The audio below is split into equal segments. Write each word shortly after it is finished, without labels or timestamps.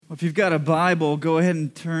Well, if you've got a Bible, go ahead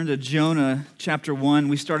and turn to Jonah chapter 1.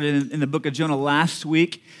 We started in the book of Jonah last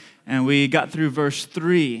week, and we got through verse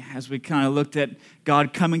 3 as we kind of looked at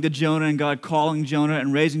God coming to Jonah and God calling Jonah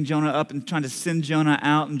and raising Jonah up and trying to send Jonah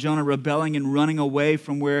out, and Jonah rebelling and running away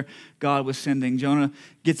from where God was sending. Jonah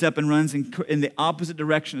gets up and runs in the opposite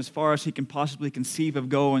direction as far as he can possibly conceive of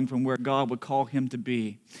going from where God would call him to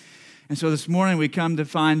be. And so this morning we come to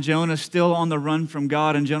find Jonah still on the run from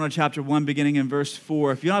God in Jonah chapter 1, beginning in verse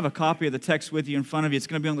 4. If you don't have a copy of the text with you in front of you, it's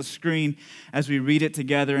going to be on the screen as we read it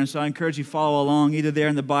together. And so I encourage you to follow along, either there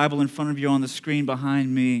in the Bible in front of you or on the screen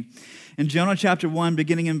behind me. In Jonah chapter 1,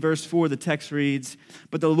 beginning in verse 4, the text reads,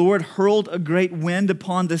 "But the Lord hurled a great wind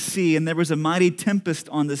upon the sea, and there was a mighty tempest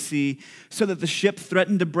on the sea, so that the ship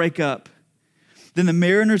threatened to break up. Then the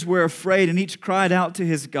mariners were afraid, and each cried out to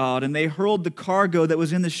his God, and they hurled the cargo that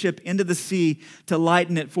was in the ship into the sea to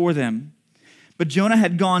lighten it for them. But Jonah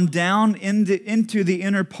had gone down into the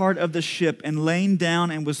inner part of the ship and lain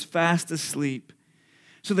down and was fast asleep.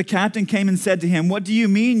 So the captain came and said to him, 'What do you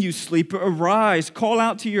mean, you sleeper? Arise, call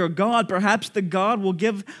out to your God. Perhaps the God will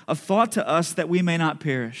give a thought to us that we may not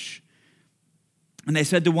perish.' And they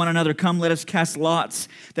said to one another, 'Come, let us cast lots,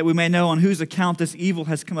 that we may know on whose account this evil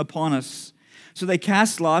has come upon us.' So they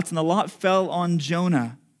cast lots, and the lot fell on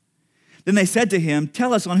Jonah. Then they said to him,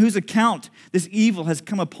 'Tell us on whose account this evil has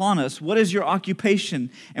come upon us. What is your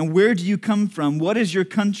occupation, and where do you come from? What is your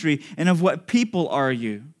country, and of what people are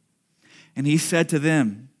you?' And he said to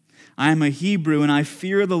them, 'I am a Hebrew, and I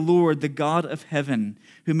fear the Lord, the God of heaven,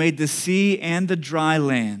 who made the sea and the dry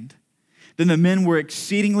land.' Then the men were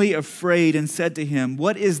exceedingly afraid and said to him,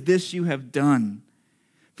 'What is this you have done?'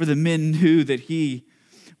 For the men knew that he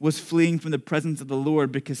was fleeing from the presence of the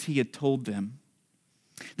Lord because he had told them.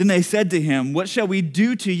 Then they said to him, 'What shall we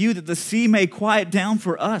do to you that the sea may quiet down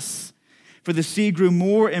for us?' For the sea grew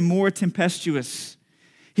more and more tempestuous.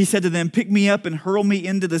 He said to them, 'Pick me up and hurl me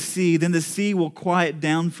into the sea, then the sea will quiet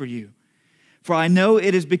down for you. For I know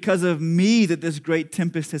it is because of me that this great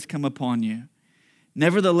tempest has come upon you.'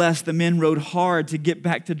 Nevertheless, the men rowed hard to get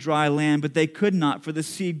back to dry land, but they could not, for the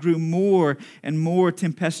sea grew more and more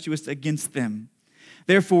tempestuous against them.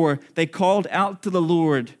 Therefore, they called out to the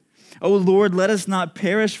Lord, 'O Lord, let us not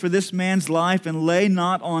perish for this man's life, and lay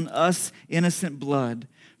not on us innocent blood.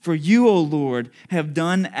 For you, O Lord, have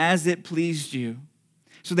done as it pleased you.'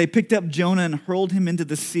 So they picked up Jonah and hurled him into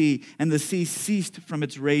the sea, and the sea ceased from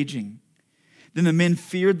its raging. Then the men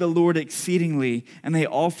feared the Lord exceedingly, and they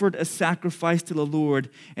offered a sacrifice to the Lord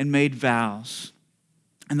and made vows.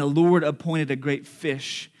 And the Lord appointed a great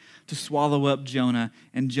fish to swallow up Jonah,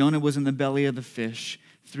 and Jonah was in the belly of the fish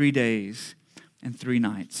 3 days and 3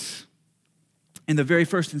 nights. In the very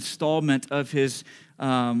first installment of his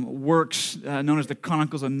works, known as the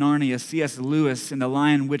Chronicles of Narnia, C.S. Lewis in The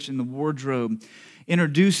Lion, Witch, and the Wardrobe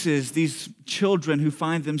introduces these children who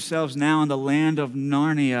find themselves now in the land of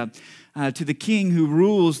Narnia to the king who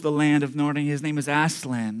rules the land of Narnia. His name is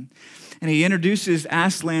Aslan. And he introduces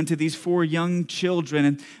Aslan to these 4 young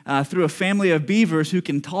children through a family of beavers who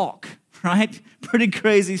can talk, right? Pretty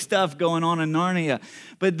crazy stuff going on in Narnia.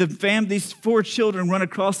 But these 4 children run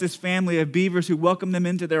across this family of beavers who welcome them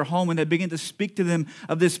into their home, and they begin to speak to them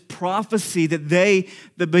of this prophecy that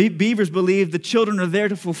the beavers believe the children are there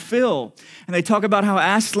to fulfill. And they talk about how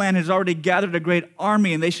Aslan has already gathered a great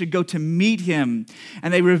army and they should go to meet him.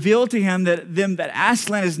 And they reveal to him that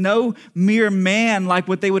Aslan is no mere man like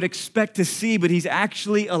what they would expect to see, but he's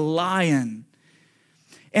actually a lion.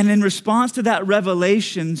 And in response to that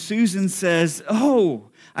revelation, Susan says,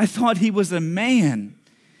 "Oh, I thought he was a man.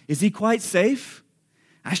 Is he quite safe?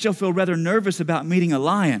 I shall feel rather nervous about meeting a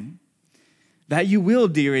lion." "That you will,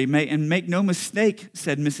 dearie, and make no mistake,"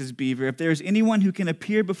 said Mrs. Beaver. "If there is anyone who can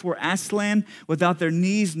appear before Aslan without their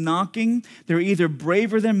knees knocking, they're either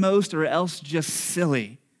braver than most or else just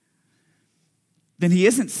silly." "Then he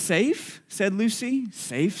isn't safe?" said Lucy.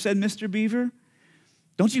 "Safe?" said Mr. Beaver.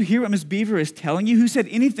 "Don't you hear what Miss Beaver is telling you? Who said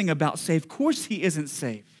anything about safe? Of course he isn't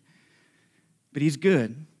safe. But he's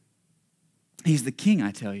good. He's the king,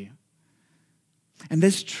 I tell you." And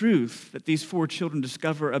this truth that these 4 children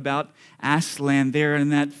discover about Aslan there in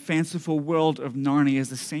that fanciful world of Narnia is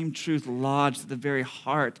the same truth lodged at the very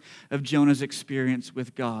heart of Jonah's experience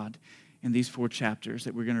with God in these 4 chapters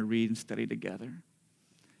that we're going to read and study together.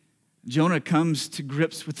 Jonah comes to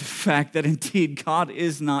grips with the fact that indeed God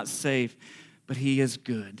is not safe, but he is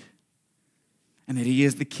good, and that he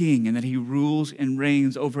is the king, and that he rules and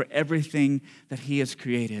reigns over everything that he has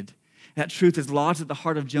created. That truth is lodged at the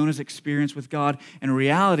heart of Jonah's experience with God, and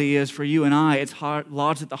reality is for you and I, it's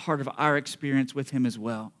lodged at the heart of our experience with him as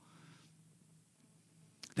well.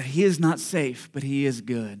 That he is not safe, but he is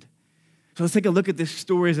good. So So let's take a look at this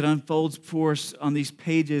story as it unfolds for us on these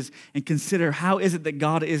pages and consider how is it that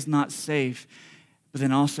God is not safe, but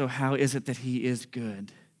then also how is it that he is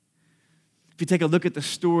good. If you take a look at the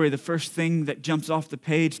story, the first thing that jumps off the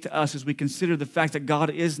page to us as we consider the fact that God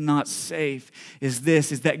is not safe is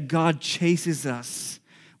that God chases us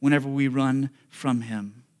whenever we run from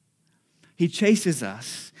him. He chases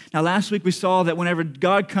us. Now, last week we saw that whenever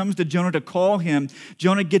God comes to Jonah to call him,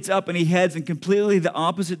 Jonah gets up and he heads in completely the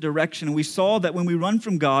opposite direction. And we saw that when we run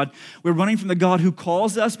from God, we're running from the God who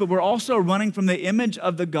calls us, but we're also running from the image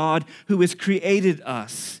of the God who has created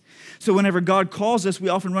us. So whenever God calls us, we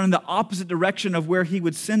often run in the opposite direction of where he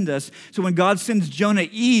would send us. So when God sends Jonah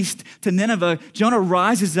east to Nineveh, Jonah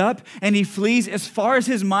rises up and he flees as far as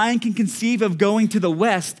his mind can conceive of going to the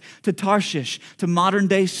west, to Tarshish, to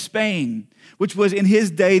modern-day Spain, which was in his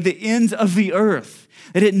day the ends of the earth.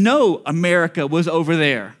 They didn't know America was over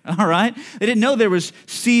there, all right? They didn't know there was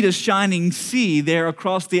sea to shining sea there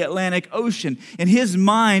across the Atlantic Ocean. In his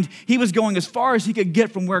mind, he was going as far as he could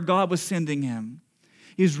get from where God was sending him.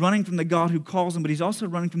 He's running from the God who calls him, but he's also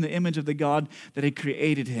running from the image of the God that had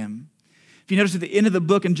created him. If you notice at the end of the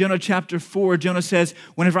book in Jonah chapter 4, Jonah says,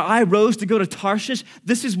 whenever I rose to go to Tarshish,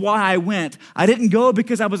 this is why I went. I didn't go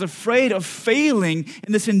because I was afraid of failing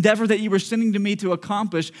in this endeavor that you were sending to me to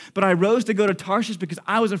accomplish, but I rose to go to Tarshish because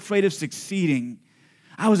I was afraid of succeeding.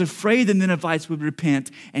 I was afraid the Ninevites would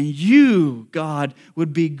repent, and you, God,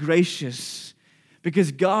 would be gracious.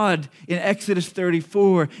 Because God, in Exodus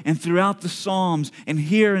 34 and throughout the Psalms and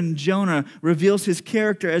here in Jonah, reveals his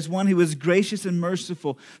character as one who is gracious and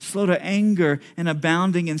merciful, slow to anger and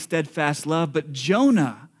abounding in steadfast love. But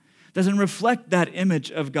Jonah doesn't reflect that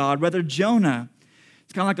image of God. Rather, Jonah,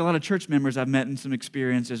 it's kind of like a lot of church members I've met in some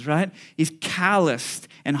experiences, right? He's calloused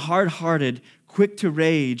and hard-hearted, quick to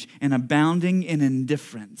rage, and abounding in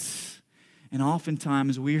indifference. And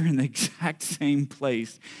oftentimes, we're in the exact same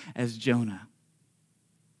place as Jonah.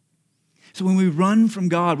 So when we run from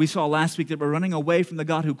God, we saw last week that we're running away from the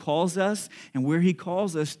God who calls us and where he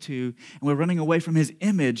calls us to, and we're running away from his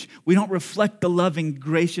image. We don't reflect the loving,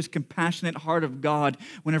 gracious, compassionate heart of God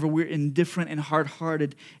whenever we're indifferent and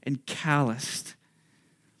hard-hearted and calloused.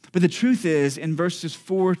 But the truth is, in verses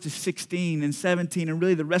 4 to 16 and 17, and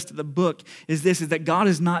really the rest of the book, is that God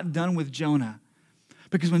is not done with Jonah.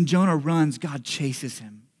 Because when Jonah runs, God chases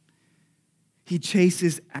him. He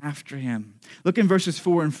chases after him. Look in verses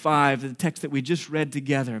 4 and 5, the text that we just read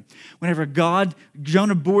together. Whenever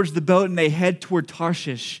Jonah boards the boat and they head toward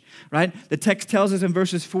Tarshish, right? The text tells us in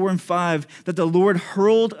verses 4 and 5 that the Lord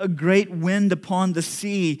hurled a great wind upon the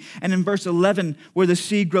sea. And in verse 11, where the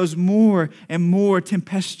sea grows more and more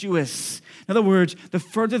tempestuous. In other words, the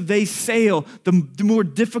further they sail, the more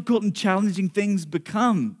difficult and challenging things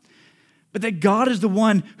become. But that God is the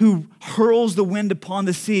one who hurls the wind upon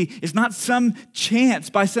the sea. It's not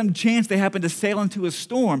by some chance they happen to sail into a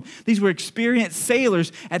storm. These were experienced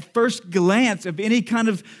sailors at first glance of any kind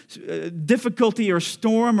of difficulty or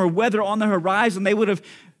storm or weather on the horizon. They would have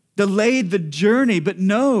delayed the journey, but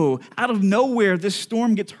no, out of nowhere, this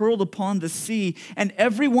storm gets hurled upon the sea. And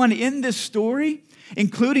everyone in this story,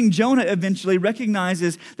 including Jonah, eventually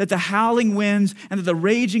recognizes that the howling winds and that the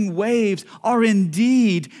raging waves are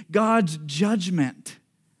indeed God's judgment.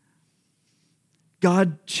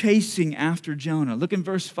 God chasing after Jonah. Look in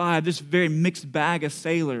verse 5, this very mixed bag of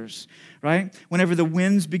sailors, right? Whenever the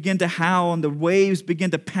winds begin to howl and the waves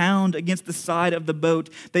begin to pound against the side of the boat,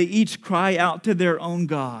 they each cry out to their own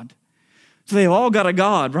God. So they all got a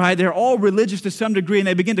God, right? They're all religious to some degree, and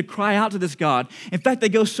they begin to cry out to this God. In fact, they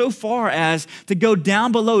go so far as to go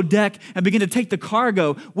down below deck and begin to take the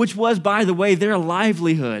cargo, which was, by the way, their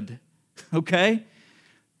livelihood, okay?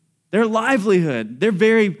 Their livelihood, their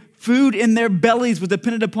very food in their bellies was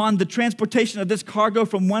dependent upon the transportation of this cargo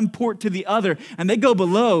from one port to the other. And they go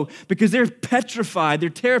below because they're petrified, they're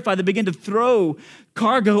terrified. They begin to throw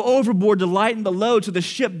cargo overboard to lighten the load so the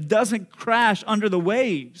ship doesn't crash under the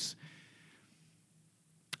waves.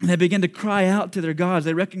 And they begin to cry out to their gods.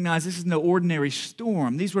 They recognize this is no ordinary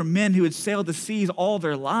storm. These were men who had sailed the seas all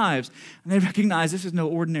their lives, and they recognize this is no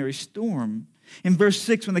ordinary storm. In verse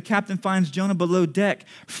 6, when the captain finds Jonah below deck,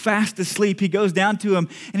 fast asleep, he goes down to him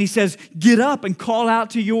and he says, "Get up and call out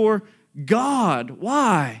to your God."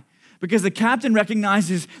 Why? Because the captain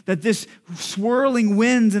recognizes that this swirling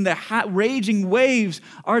winds and the raging waves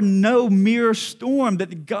are no mere storm,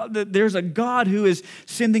 that there's a God who is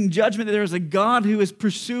sending judgment, that there's a God who is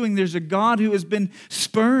pursuing, there's a God who has been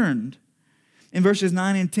spurned. In verses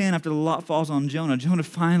 9 and 10, after the lot falls on Jonah, Jonah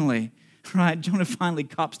finally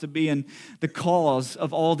cops to being the cause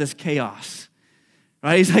of all this chaos.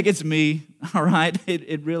 Right? He's like, it's me, all right?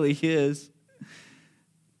 It really is.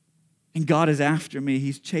 And God is after me.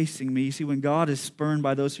 He's chasing me. You see, when God is spurned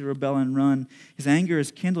by those who rebel and run, his anger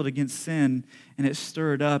is kindled against sin, and it's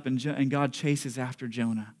stirred up, and God chases after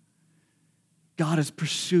Jonah. God is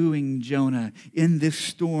pursuing Jonah in this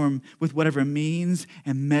storm with whatever means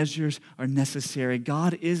and measures are necessary.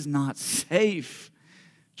 God is not safe,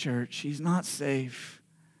 church. He's not safe.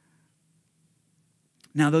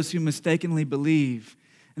 Now, those who mistakenly believe,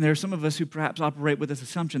 and there are some of us who perhaps operate with this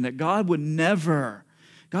assumption that God would never,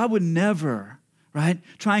 right,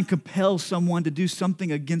 try and compel someone to do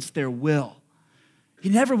something against their will. He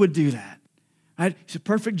never would do that, right? He's a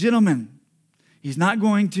perfect gentleman. He's not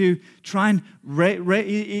going to try and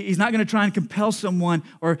he's not going to try and compel someone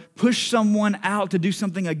or push someone out to do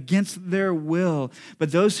something against their will.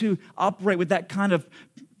 But those who operate with that kind of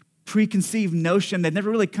preconceived notion, they've never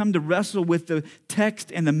really come to wrestle with the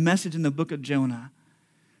text and the message in the book of Jonah.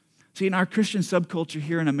 See, in our Christian subculture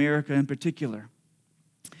here in America in particular,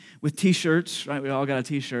 with t-shirts, right? We all got a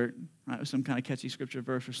t-shirt, right? With some kind of catchy scripture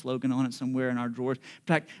verse or slogan on it somewhere in our drawers. In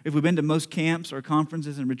fact, if we've been to most camps or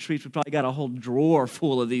conferences and retreats, we've probably got a whole drawer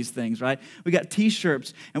full of these things, right? We got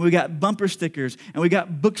t-shirts, and we got bumper stickers, and we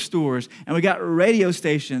got bookstores, and we got radio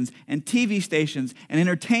stations, and TV stations, and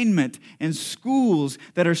entertainment, and schools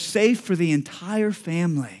that are safe for the entire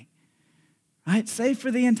family, right? Safe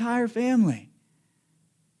for the entire family.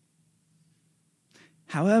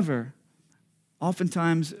 However,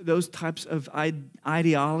 oftentimes, those types of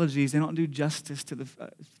ideologies, they don't do justice to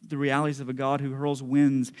the realities of a God who hurls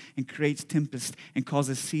winds and creates tempests and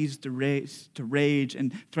causes seas to rage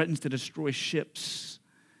and threatens to destroy ships.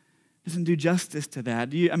 Doesn't do justice to that.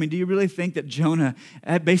 Do you really think that Jonah,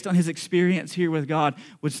 based on his experience here with God,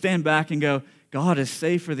 would stand back and go, God is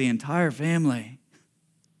safe for the entire family?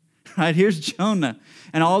 Right? Here's Jonah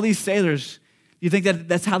and all these sailors. You think that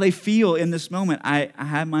that's how they feel in this moment? I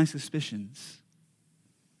have my suspicions.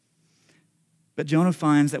 But Jonah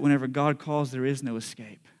finds that whenever God calls, there is no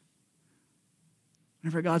escape.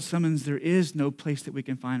 Whenever God summons, there is no place that we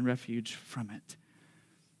can find refuge from it.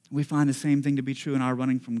 We find the same thing to be true in our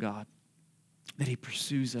running from God, that he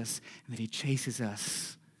pursues us and that he chases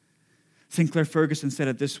us. Sinclair Ferguson said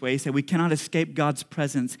it this way. He said, we cannot escape God's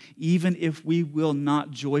presence even if we will not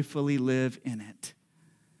joyfully live in it.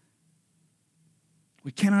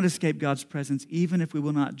 We cannot escape God's presence even if we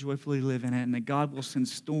will not joyfully live in it, and that God will send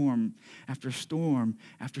storm after storm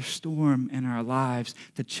after storm in our lives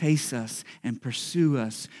to chase us and pursue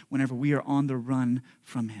us whenever we are on the run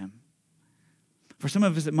from him. For some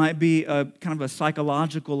of us, it might be a kind of a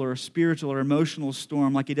psychological or a spiritual or emotional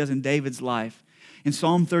storm like he does in David's life. In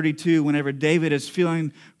Psalm 32, whenever David is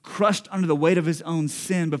feeling crushed under the weight of his own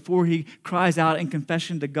sin, before he cries out in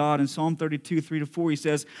confession to God, in Psalm 32, 3-4, he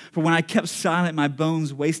says, for when I kept silent, my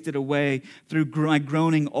bones wasted away through my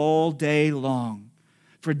groaning all day long.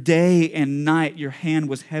 For day and night your hand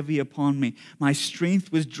was heavy upon me. My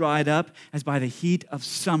strength was dried up as by the heat of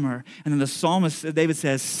summer. And then the psalmist, David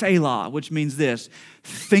says, Selah, which means this.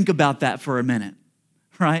 Think about that for a minute,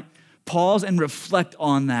 right? Pause and reflect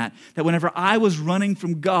on that whenever I was running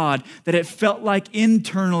from God, that it felt like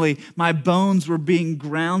internally my bones were being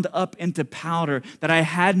ground up into powder, that I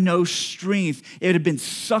had no strength. It had been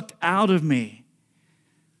sucked out of me.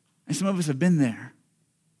 And some of us have been there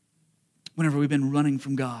whenever we've been running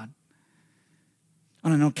from God.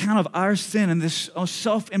 On an account of our sin and this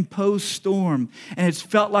self-imposed storm. And it's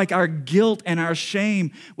felt like our guilt and our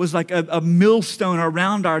shame was like a millstone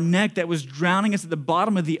around our neck that was drowning us at the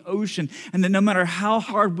bottom of the ocean. And that no matter how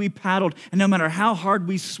hard we paddled and no matter how hard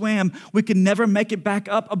we swam, we could never make it back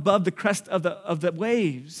up above the crest of the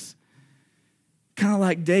waves. Kind of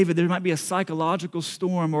like David, there might be a psychological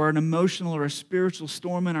storm or an emotional or a spiritual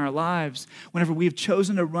storm in our lives whenever we've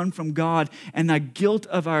chosen to run from God and the guilt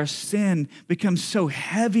of our sin becomes so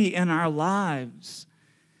heavy in our lives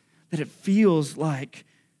that it feels like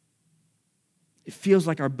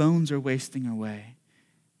our bones are wasting away.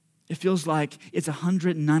 It feels like it's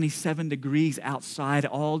 197 degrees outside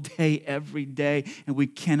all day, every day, and we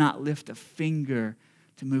cannot lift a finger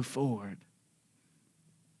to move forward.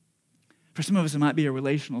 For some of us, it might be a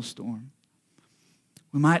relational storm.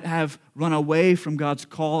 We might have run away from God's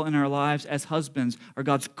call in our lives as husbands or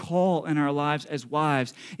God's call in our lives as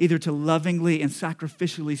wives, either to lovingly and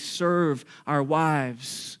sacrificially serve our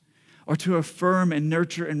wives or to affirm and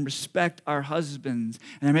nurture and respect our husbands.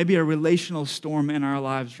 And there may be a relational storm in our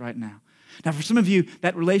lives right now. Now, for some of you,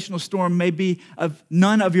 that relational storm may be of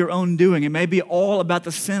none of your own doing. It may be all about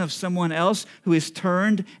the sin of someone else who has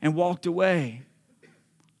turned and walked away.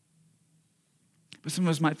 But some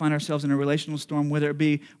of us might find ourselves in a relational storm, whether it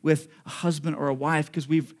be with a husband or a wife, because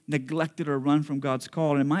we've neglected or run from God's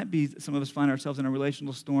call. And it might be some of us find ourselves in a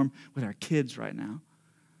relational storm with our kids right now,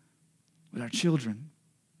 with our children.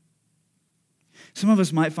 Some of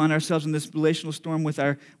us might find ourselves in this relational storm with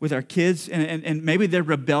our kids, and maybe their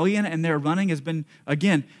rebellion and their running has been,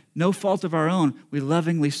 again, no fault of our own. We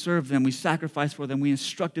lovingly served them, we sacrificed for them, we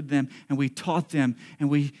instructed them, and we taught them, and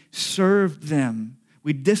we served them,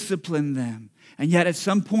 we disciplined them. And yet at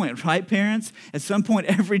some point, right, parents? At some point,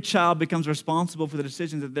 every child becomes responsible for the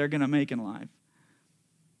decisions that they're going to make in life.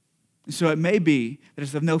 And so it may be that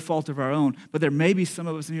it's of no fault of our own, but there may be some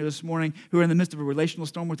of us in here this morning who are in the midst of a relational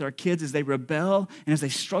storm with our kids as they rebel and as they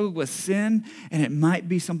struggle with sin, and it might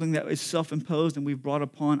be something that is self-imposed and we've brought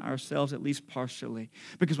upon ourselves, at least partially.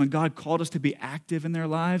 Because when God called us to be active in their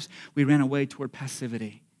lives, we ran away toward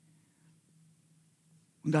passivity.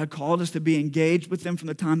 When God called us to be engaged with them from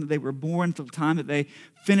the time that they were born to the time that they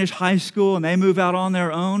finish high school and they move out on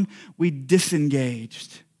their own, we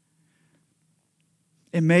disengaged.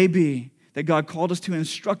 It may be that God called us to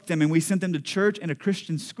instruct them and we sent them to church and a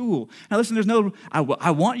Christian school. Now listen,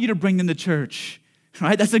 I want you to bring them to church,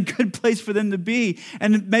 right? That's a good place for them to be.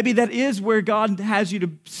 And maybe that is where God has you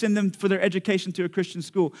to send them for their education to a Christian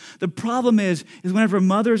school. The problem is whenever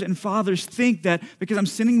mothers and fathers think that because I'm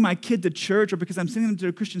sending my kid to church or because I'm sending them to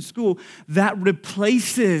a Christian school, that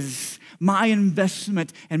replaces my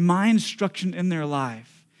investment and my instruction in their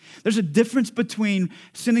life. There's a difference between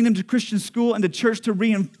sending them to Christian school and to church to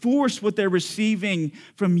reinforce what they're receiving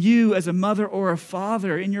from you as a mother or a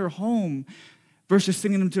father in your home versus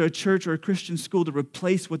sending them to a church or a Christian school to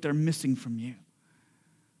replace what they're missing from you.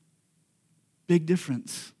 Big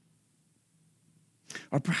difference.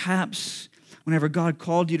 Or perhaps whenever God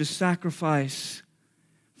called you to sacrifice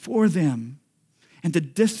for them and to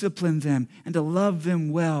discipline them and to love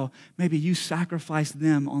them well, maybe you sacrifice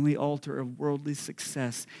them on the altar of worldly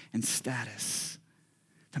success and status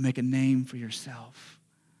to make a name for yourself.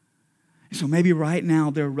 And so maybe right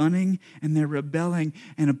now they're running and they're rebelling,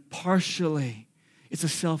 and partially it's a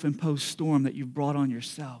self-imposed storm that you've brought on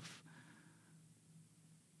yourself.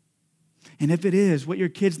 And if it is, what your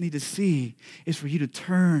kids need to see is for you to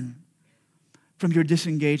turn from your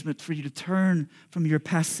disengagement, for you to turn from your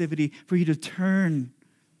passivity, for you to turn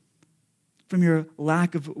from your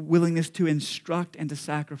lack of willingness to instruct and to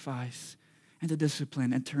sacrifice and to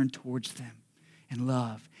discipline, and turn towards them in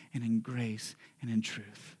love and in grace and in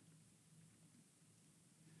truth.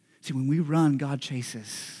 See, when we run, God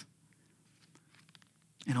chases.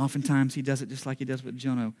 And oftentimes he does it just like he does with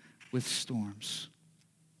Jonah, with storms.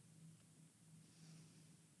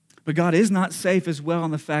 But God is not safe as well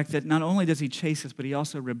in the fact that not only does he chase us, but he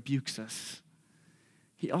also rebukes us.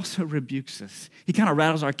 He also rebukes us. He kind of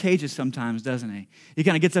rattles our cages sometimes, doesn't he? He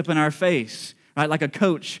kind of gets up in our face, right? Like a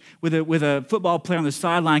coach with a football player on the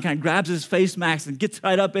sideline, kind of grabs his face mask and gets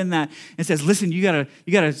right up in that and says, listen, you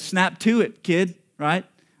gotta snap to it, kid, right?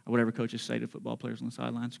 Or whatever coaches say to football players on the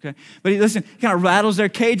sidelines, okay? But he kind of rattles their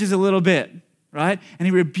cages a little bit, right? And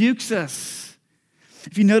he rebukes us.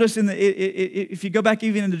 If you notice, if you go back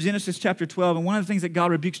even into Genesis chapter 12, and one of the things that God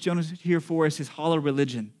rebukes Jonah here for is his hollow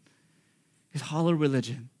religion. His hollow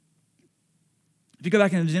religion. If you go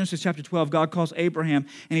back into Genesis chapter 12, God calls Abraham,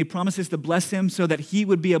 and he promises to bless him so that he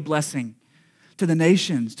would be a blessing to the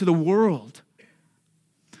nations, to the world.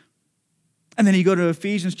 And then you go to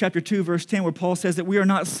Ephesians chapter 2, verse 10, where Paul says that we are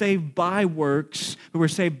not saved by works, but we're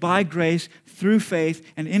saved by grace through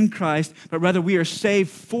faith and in Christ, but rather we are saved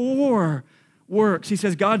for works. He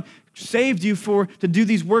says God saved you to do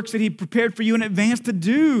these works that he prepared for you in advance to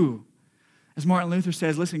do. As Martin Luther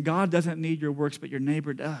says, listen, God doesn't need your works, but your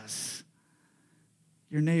neighbor does.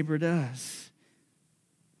 Your neighbor does.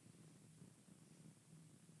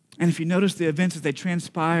 And if you notice the events as they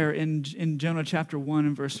transpire in Jonah chapter 1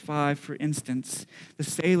 and verse 5, for instance, the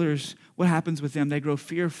sailors, what happens with them? They grow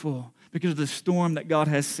fearful because of the storm that God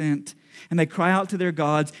has sent. And they cry out to their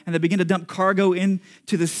gods, and they begin to dump cargo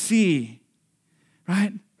into the sea.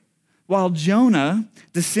 Right? While Jonah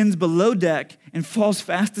descends below deck and falls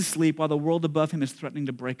fast asleep while the world above him is threatening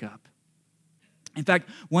to break up. In fact,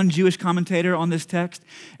 one Jewish commentator on this text,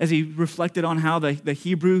 as he reflected on how the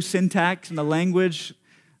Hebrew syntax and the language,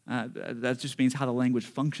 that just means how the language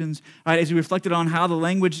functions, right? As he reflected on how the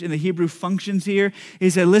language in the Hebrew functions here, he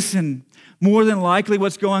said, listen, more than likely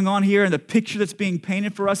what's going on here and the picture that's being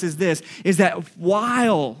painted for us is this, is that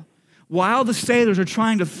while the sailors are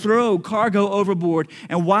trying to throw cargo overboard,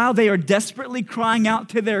 and while they are desperately crying out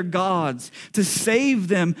to their gods to save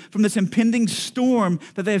them from this impending storm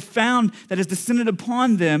that they have found that has descended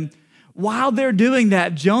upon them, while they're doing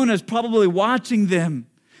that, Jonah is probably watching them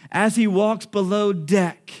as he walks below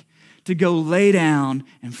deck to go lay down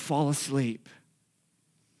and fall asleep.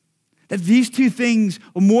 That these two things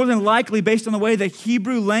are more than likely, based on the way the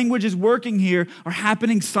Hebrew language is working here, are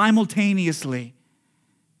happening simultaneously.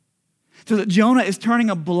 So that Jonah is turning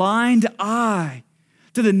a blind eye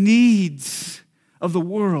to the needs of the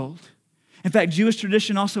world. In fact, Jewish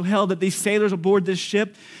tradition also held that these sailors aboard this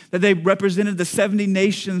ship, that they represented the 70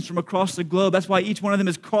 nations from across the globe. That's why each one of them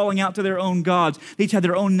is calling out to their own gods. They each have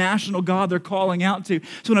their own national god they're calling out to.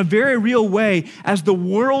 So in a very real way, as the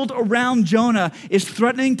world around Jonah is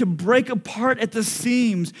threatening to break apart at the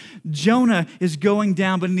seams, Jonah is going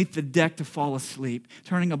down beneath the deck to fall asleep,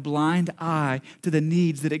 turning a blind eye to the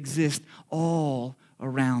needs that exist all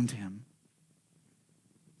around him.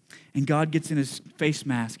 And God gets in his face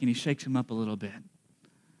mask and he shakes him up a little bit.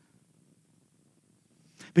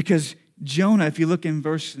 Because Jonah, if you look in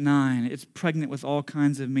verse 9, it's pregnant with all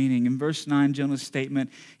kinds of meaning. In verse 9, Jonah's statement,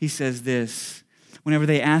 he says this. Whenever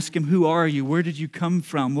they ask him, who are you? Where did you come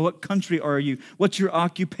from? What country are you? What's your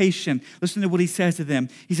occupation? Listen to what he says to them.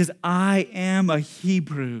 He says, I am a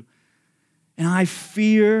Hebrew, and I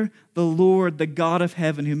fear the Lord, the God of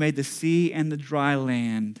heaven, who made the sea and the dry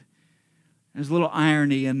land. There's a little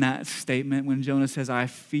irony in that statement when Jonah says, I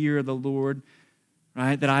fear the Lord,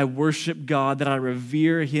 right? That I worship God, that I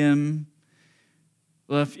revere him.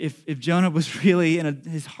 Well, if Jonah was really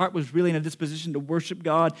his heart was really in a disposition to worship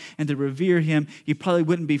God and to revere him, he probably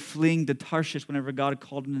wouldn't be fleeing to Tarshish whenever God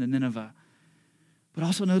called him to Nineveh. But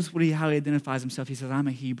also notice how he identifies himself. He says, I'm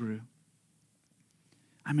a Hebrew.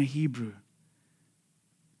 I'm a Hebrew.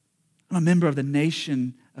 I'm a member of the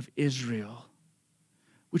nation of Israel,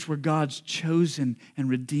 which were God's chosen and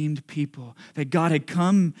redeemed people. That God had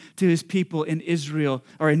come to his people in Israel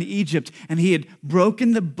or in Egypt, and he had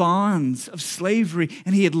broken the bonds of slavery,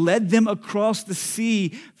 and he had led them across the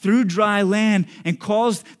sea through dry land and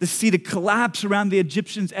caused the sea to collapse around the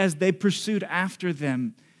Egyptians as they pursued after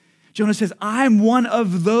them. Jonah says, I'm one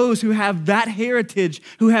of those who have that heritage,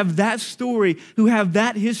 who have that story, who have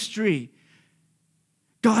that history.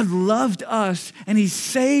 God loved us and he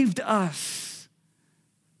saved us.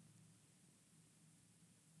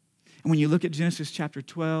 And when you look at Genesis chapter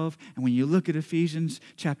 12, and when you look at Ephesians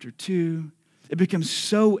chapter 2, it becomes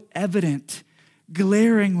so evident,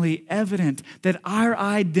 glaringly evident, that our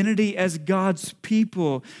identity as God's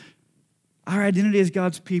people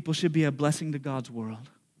should be a blessing to God's world.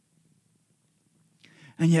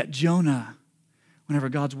 And yet Jonah, whenever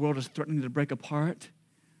God's world is threatening to break apart,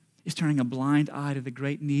 is turning a blind eye to the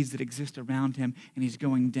great needs that exist around him, and he's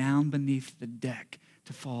going down beneath the deck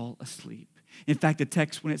to fall asleep. In fact, the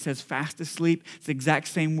text, when it says fast asleep, it's the exact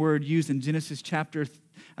same word used in Genesis chapter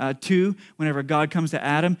 2, whenever God comes to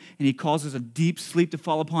Adam and he causes a deep sleep to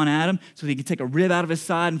fall upon Adam so he can take a rib out of his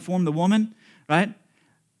side and form the woman, right?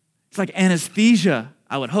 It's like anesthesia,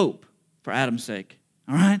 I would hope, for Adam's sake,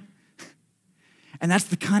 all right? And that's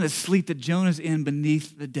the kind of sleep that Jonah's in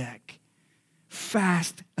beneath the deck.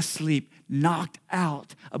 Fast asleep, knocked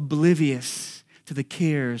out, oblivious to the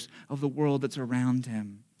cares of the world that's around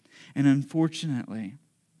him. And unfortunately,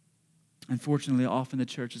 often the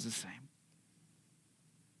church is the same.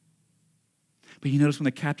 But you notice when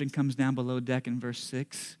the captain comes down below deck in verse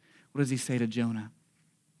 6, what does he say to Jonah?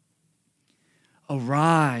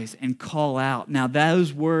 Arise and call out. Now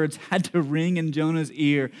those words had to ring in Jonah's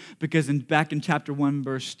ear because back in chapter 1,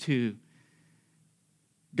 verse 2,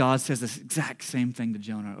 God says this exact same thing to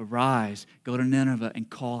Jonah. Arise, go to Nineveh and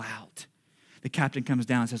call out. The captain comes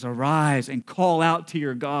down and says, arise and call out to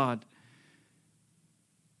your God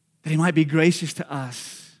that he might be gracious to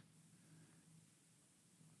us.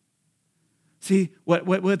 See, what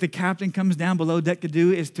the captain comes down below deck to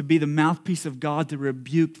do is to be the mouthpiece of God to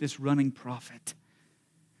rebuke this running prophet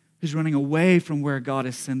who's running away from where God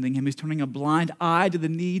is sending him. He's turning a blind eye to the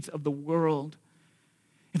needs of the world.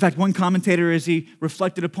 In fact, one commentator, as he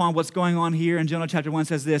reflected upon what's going on here in Jonah chapter 1,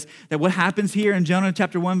 says this, that what happens here in Jonah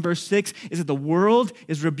chapter 1, verse 6, is that the world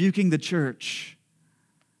is rebuking the church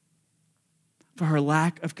for her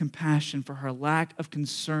lack of compassion, for her lack of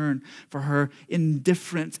concern, for her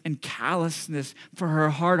indifference and callousness, for her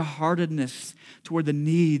hard-heartedness toward the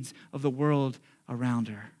needs of the world around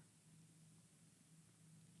her.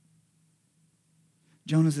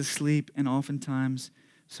 Jonah's asleep, and oftentimes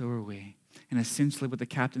so are we. And essentially what the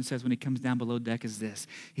captain says when he comes down below deck is this.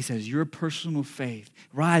 He says, your personal faith,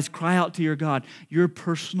 rise, cry out to your God. Your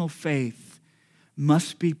personal faith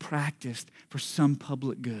must be practiced for some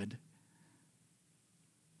public good.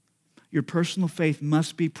 Your personal faith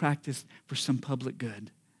must be practiced for some public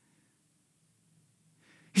good.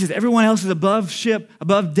 He says, everyone else is above ship,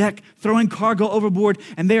 above deck, throwing cargo overboard,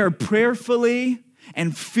 and they are prayerfully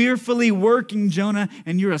and fearfully working, Jonah,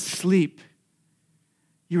 and you're asleep.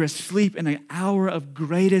 You're asleep in an hour of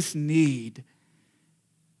greatest need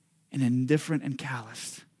and indifferent and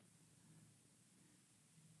calloused.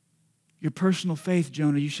 Your personal faith,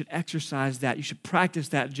 Jonah, you should exercise that. You should practice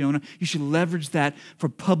that, Jonah. You should leverage that for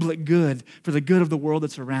public good, for the good of the world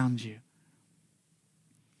that's around you.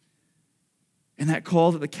 And that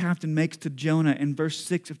call that the captain makes to Jonah in verse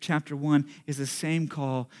 6 of chapter 1 is the same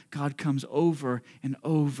call God comes over and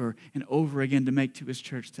over and over again to make to his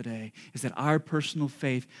church today, is that our personal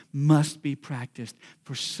faith must be practiced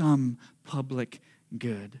for some public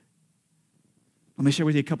good. Let me share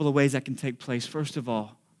with you a couple of ways that can take place. First of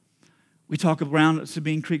all, we talk around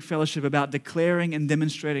Sabine Creek Fellowship about declaring and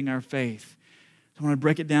demonstrating our faith. So I want to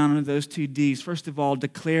break it down into those two D's. First of all,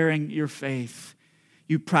 declaring your faith.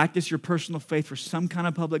 You practice your personal faith for some kind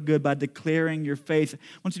of public good by declaring your faith. I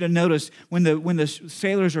want you to notice when the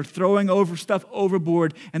sailors are throwing over stuff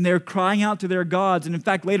overboard and they're crying out to their gods. And in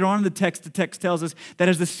fact, later on in the text tells us that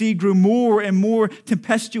as the sea grew more and more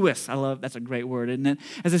tempestuous, that's a great word, isn't it?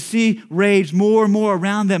 As the sea raged more and more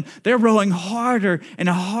around them, they're rowing harder and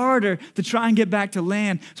harder to try and get back to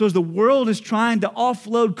land. So as the world is trying to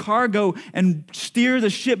offload cargo and steer the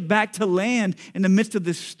ship back to land in the midst of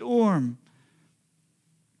this storm,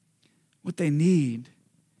 what they need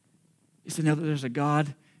is to know that there's a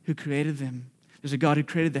God who created them. There's a God who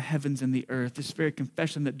created the heavens and the earth. This very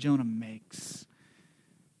confession that Jonah makes.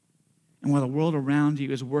 And while the world around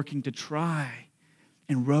you is working to try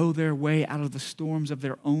and row their way out of the storms of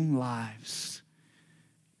their own lives,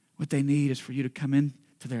 what they need is for you to come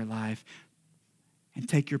into their life and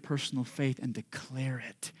take your personal faith and declare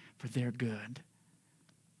it for their good,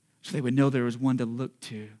 so they would know there was one to look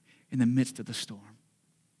to in the midst of the storm.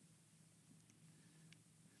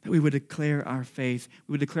 That we would declare our faith.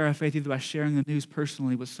 We would declare our faith either by sharing the news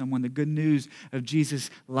personally with someone, the good news of Jesus'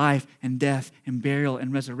 life and death and burial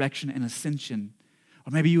and resurrection and ascension. Or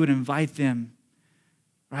maybe you would invite them,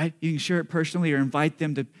 right? You can share it personally or invite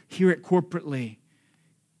them to hear it corporately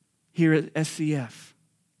here at SCF.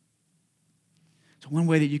 So one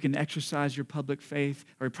way that you can exercise your public faith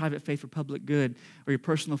or your private faith for public good or your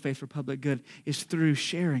personal faith for public good is through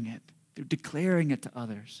sharing it, through declaring it to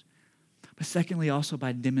others. But secondly, also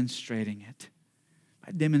by demonstrating it,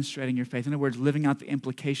 by demonstrating your faith. In other words, living out the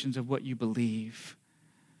implications of what you believe.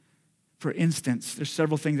 For instance, there's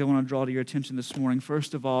several things I want to draw to your attention this morning.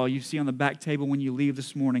 First of all, you see on the back table when you leave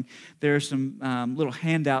this morning, there are some little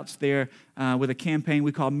handouts there with a campaign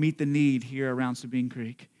we call Meet the Need here around Sabine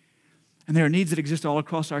Creek. And there are needs that exist all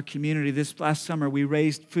across our community. This last summer, we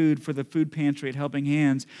raised food for the food pantry at Helping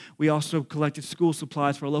Hands. We also collected school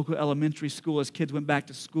supplies for a local elementary school as kids went back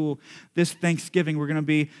to school. This Thanksgiving, we're going to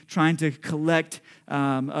be trying to collect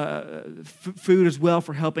food as well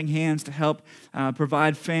for Helping Hands to help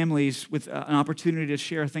provide families with an opportunity to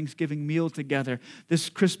share a Thanksgiving meal together. This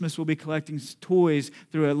Christmas, we'll be collecting toys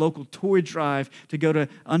through a local toy drive to go to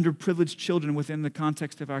underprivileged children within the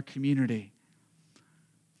context of our community.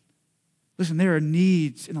 Listen, there are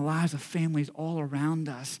needs in the lives of families all around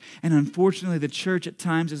us. And unfortunately, the church at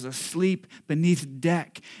times is asleep beneath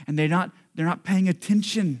deck, and they're not paying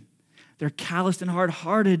attention. They're calloused and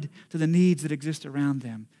hard-hearted to the needs that exist around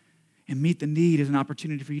them. And Meet the Need is an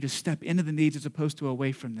opportunity for you to step into the needs as opposed to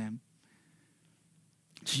away from them.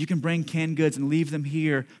 So you can bring canned goods and leave them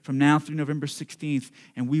here from now through November 16th,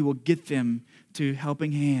 and we will get them to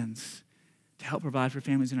Helping Hands to help provide for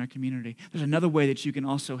families in our community. There's another way that you can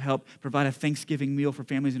also help provide a Thanksgiving meal for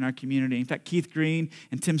families in our community. In fact, Keith Green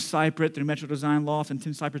and Tim Seipert through Metro Design Loft and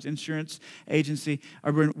Tim Seipert's insurance agency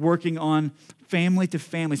are working on family to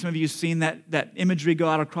family. Some of you have seen that imagery go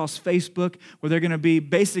out across Facebook where they're going to be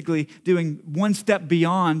basically doing one step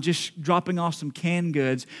beyond just dropping off some canned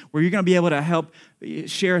goods, where you're going to be able to help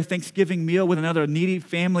share a Thanksgiving meal with another needy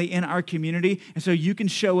family in our community. And so you can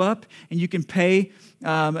show up and you can pay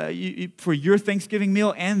for your Thanksgiving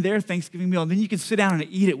meal and their Thanksgiving meal, and then you can sit down and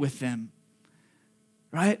eat it with them,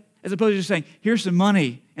 right? As opposed to just saying, here's some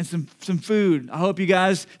money and some food. I hope you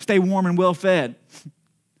guys stay warm and well fed.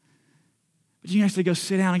 But you can actually go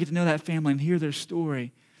sit down and get to know that family and hear their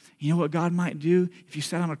story. You know what God might do if you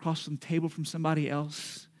sat down across the table from somebody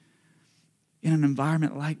else in an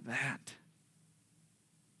environment like that?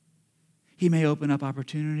 He may open up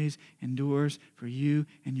opportunities and doors for you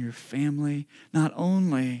and your family, not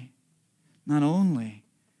only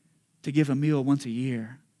to give a meal once a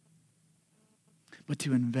year, but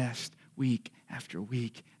to invest week after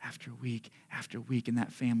week after week after week in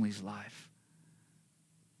that family's life.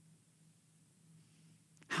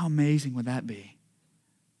 How amazing would that be?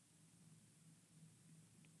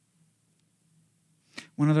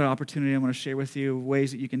 One other opportunity I want to share with you,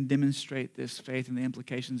 ways that you can demonstrate this faith and the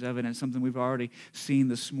implications of it, and it's something we've already seen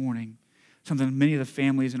this morning, something many of the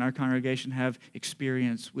families in our congregation have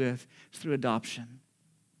experience with. It's through adoption.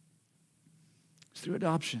 It's through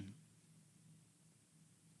adoption.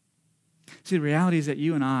 See, the reality is that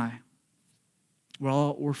you and I, we're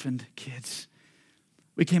all orphaned kids.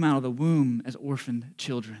 We came out of the womb as orphaned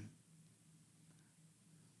children.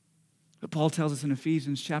 But Paul tells us in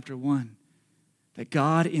Ephesians chapter 1 that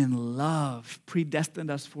God in love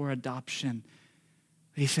predestined us for adoption.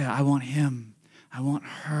 He said, I want him. I want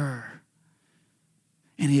her.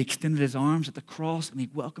 And he extended his arms at the cross and he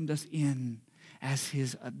welcomed us in as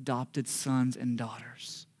his adopted sons and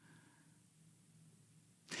daughters.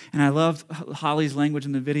 And I loved Holly's language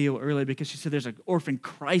in the video earlier because she said there's an orphan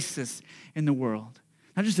crisis in the world.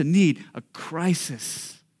 Not just a need, a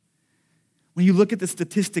crisis. When you look at the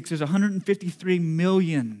statistics, there's 153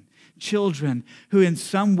 million children who in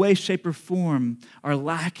some way, shape, or form are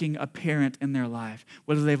lacking a parent in their life.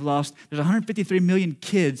 Whether they've lost, there's 153 million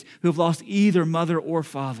kids who have lost either mother or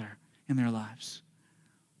father in their lives.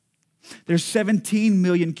 There's 17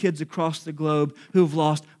 million kids across the globe who have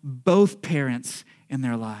lost both parents in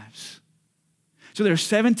their lives. So there are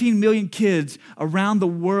 17 million kids around the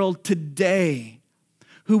world today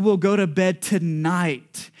who will go to bed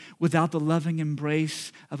tonight without the loving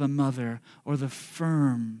embrace of a mother or the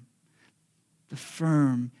firm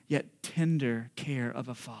yet tender care of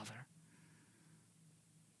a father.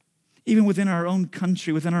 Even within our own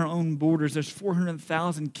country, within our own borders, there's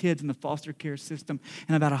 400,000 kids in the foster care system,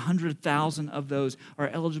 and about 100,000 of those are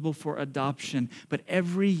eligible for adoption. But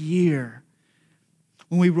every year,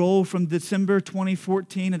 when we roll from December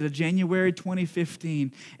 2014 into January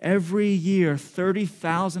 2015, every year,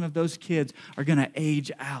 30,000 of those kids are going to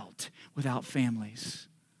age out without families.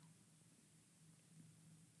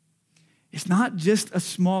 It's not just a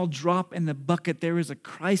small drop in the bucket. There is a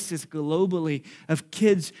crisis globally of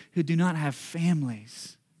kids who do not have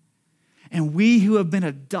families. And we who have been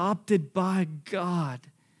adopted by God,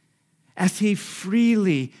 as he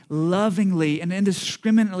freely, lovingly, and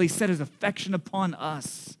indiscriminately set his affection upon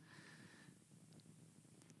us,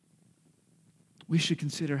 we should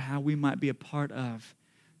consider how we might be a part of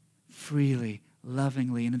freely,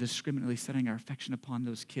 lovingly, and indiscriminately setting our affection upon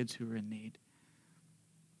those kids who are in need.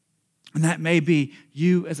 And that may be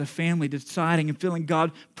you as a family deciding and feeling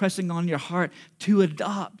God pressing on your heart to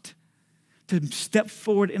adopt, to step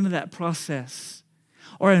forward into that process.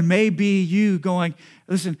 Or it may be you going,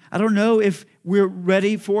 listen, I don't know if we're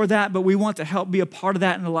ready for that, but we want to help be a part of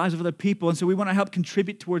that in the lives of other people. And so we want to help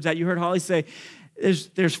contribute towards that. You heard Holly say,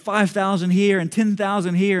 there's 5,000 here and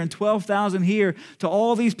 10,000 here and 12,000 here to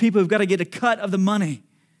all these people who've got to get a cut of the money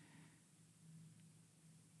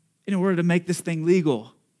in order to make this thing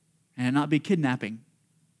legal and not be kidnapping,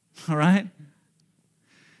 all right?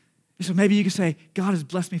 So maybe you can say, God has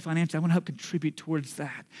blessed me financially. I want to help contribute towards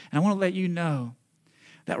that. And I want to let you know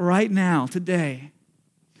that right now, today,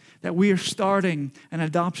 that we are starting an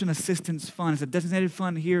adoption assistance fund. It's a designated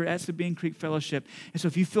fund here at Sabine Creek Fellowship. And so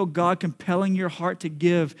if you feel God compelling your heart to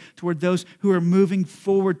give toward those who are moving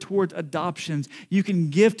forward toward adoptions, you can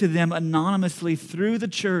give to them anonymously through the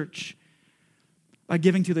church by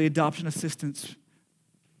giving to the adoption assistance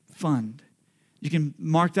fund. You can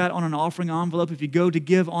mark that on an offering envelope. If you go to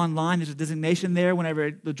give online, there's a designation there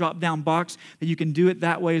whenever the drop-down box that you can do it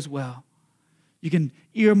that way as well. You can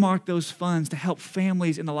earmark those funds to help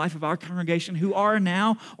families in the life of our congregation who are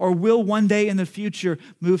now or will one day in the future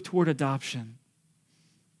move toward adoption,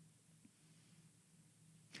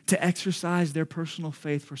 to exercise their personal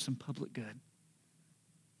faith for some public good.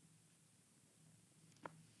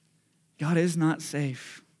 God is not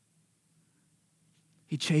safe.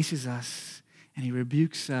 He chases us, and he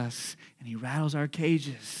rebukes us, and he rattles our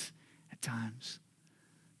cages at times.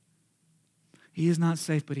 He is not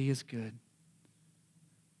safe, but he is good.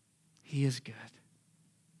 He is good.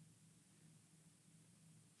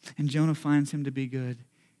 And Jonah finds him to be good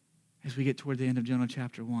as we get toward the end of Jonah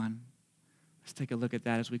chapter 1. Let's take a look at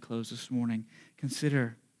that as we close this morning.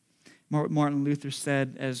 Consider what Martin Luther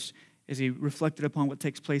said as he reflected upon what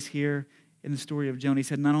takes place here in the story of Jonah. He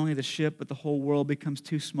said, not only the ship, but the whole world becomes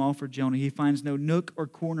too small for Jonah. He finds no nook or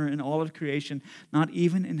corner in all of creation, not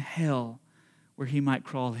even in hell, where he might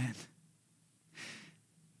crawl in.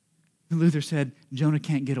 And Luther said, Jonah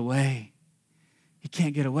can't get away. He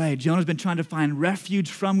can't get away. Jonah's been trying to find refuge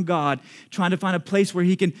from God, trying to find a place where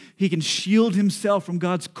he can shield himself from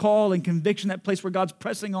God's call and conviction, that place where God's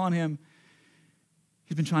pressing on him.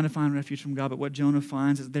 He's been trying to find refuge from God, but what Jonah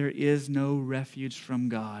finds is there is no refuge from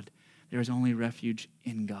God. There is only refuge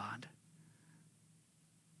in God.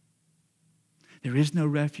 There is no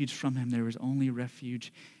refuge from him. There is only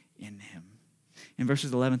refuge in him. In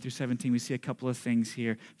verses 11 through 17, we see a couple of things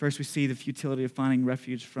here. First, we see the futility of finding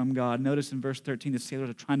refuge from God. Notice in verse 13, the sailors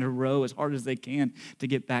are trying to row as hard as they can to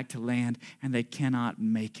get back to land, and they cannot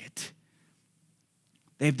make it.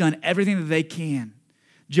 They've done everything that they can.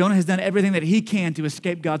 Jonah has done everything that he can to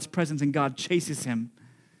escape God's presence, and God chases him.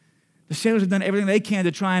 The sailors have done everything they can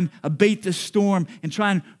to try and abate the storm and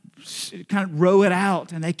try and kind of row it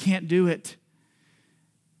out, and they can't do it.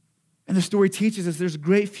 And the story teaches us there's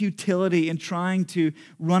great futility in trying to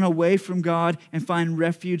run away from God and find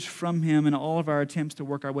refuge from him, and all of our attempts to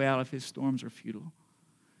work our way out of his storms are futile.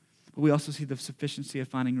 But we also see the sufficiency of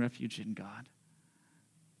finding refuge in God.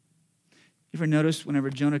 You ever notice whenever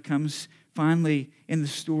Jonah comes finally in the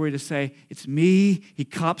story to say, it's me, he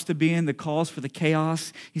cops to being the cause for the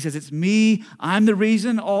chaos. He says, it's me, I'm the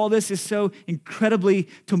reason all this is so incredibly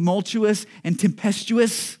tumultuous and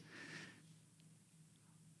tempestuous.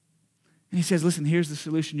 And he says, listen, here's the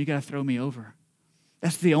solution. You got to throw me over.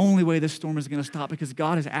 That's the only way this storm is going to stop, because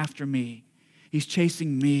God is after me. He's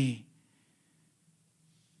chasing me.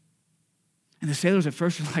 And the sailors at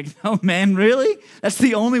first are like, no, man, really? That's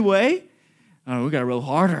the only way? Oh, we got to row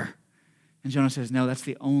harder. And Jonah says, no, that's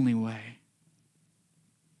the only way.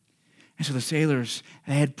 And so the sailors,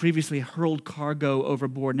 they had previously hurled cargo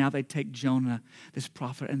overboard. Now they take Jonah, this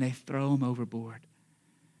prophet, and they throw him overboard.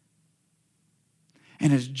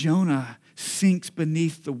 And as Jonah sinks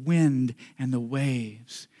beneath the wind and the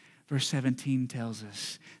waves, verse 17 tells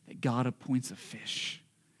us that God appoints a fish,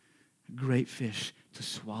 a great fish, to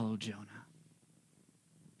swallow Jonah.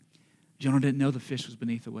 Jonah didn't know the fish was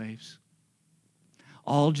beneath the waves.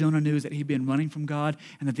 All Jonah knew is that he'd been running from God,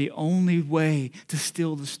 and that the only way to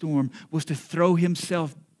still the storm was to throw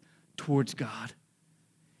himself towards God,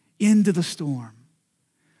 into the storm.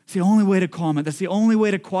 It's the only way to calm it. That's the only way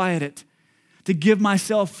to quiet it. To give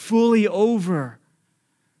myself fully over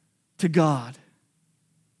to God.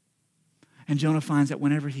 And Jonah finds that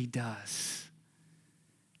whenever he does,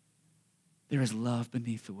 there is love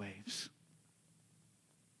beneath the waves.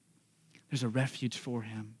 There's a refuge for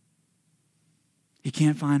him. He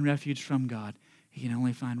can't find refuge from God. He can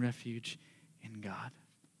only find refuge in God.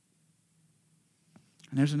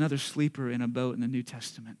 And there's another sleeper in a boat in the New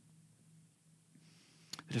Testament.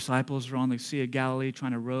 The disciples are on the Sea of Galilee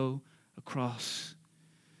trying to row across.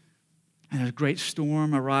 And a great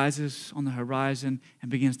storm arises on the horizon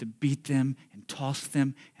and begins to beat them and toss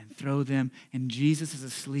them and throw them. And Jesus is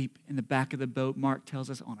asleep in the back of the boat, Mark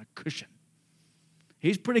tells us, on a cushion.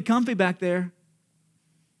 He's pretty comfy back there.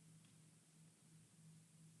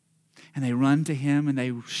 And they run to him and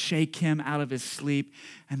they shake him out of his sleep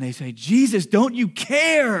and they say, Jesus, don't you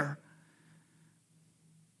care?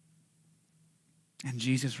 And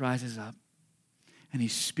Jesus rises up. And he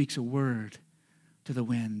speaks a word to the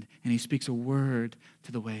wind, and he speaks a word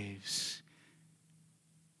to the waves.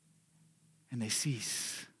 And they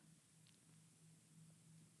cease.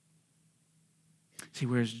 See,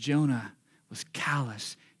 whereas Jonah was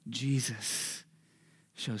callous, Jesus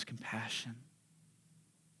shows compassion.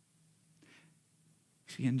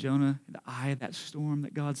 See, in Jonah, the eye of that storm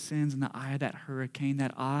that God sends, and the eye of that hurricane,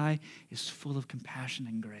 that eye is full of compassion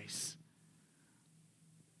and grace.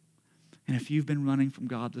 And if you've been running from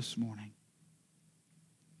God this morning,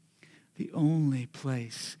 the only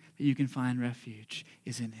place that you can find refuge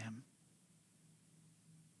is in him.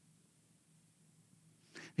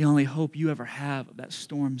 The only hope you ever have of that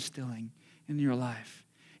storm stilling in your life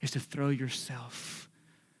is to throw yourself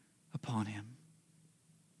upon him,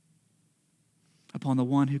 upon the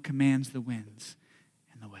one who commands the winds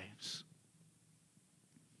and the waves.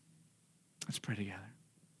 Let's pray together.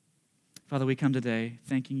 Father, we come today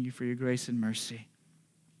thanking you for your grace and mercy,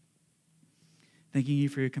 thanking you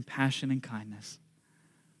for your compassion and kindness.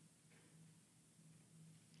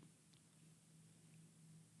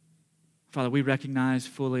 Father, we recognize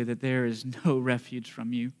fully that there is no refuge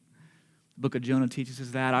from you. The book of Jonah teaches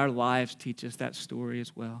us that. Our lives teach us that story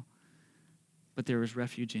as well. But there is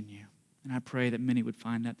refuge in you. And I pray that many would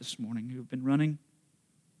find that this morning who have been running,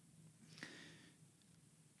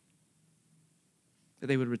 that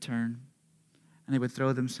they would return and they would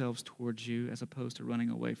throw themselves towards you as opposed to running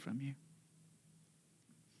away from you.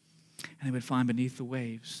 And they would find beneath the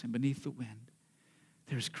waves and beneath the wind,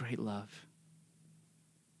 there's great love.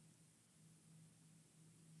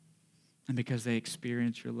 And because they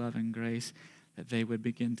experience your love and grace, that they would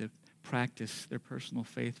begin to practice their personal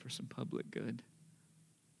faith for some public good.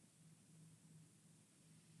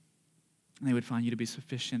 And they would find you to be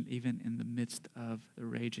sufficient even in the midst of the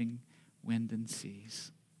raging wind and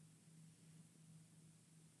seas.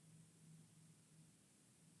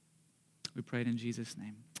 We pray it in Jesus'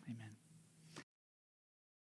 name. Amen.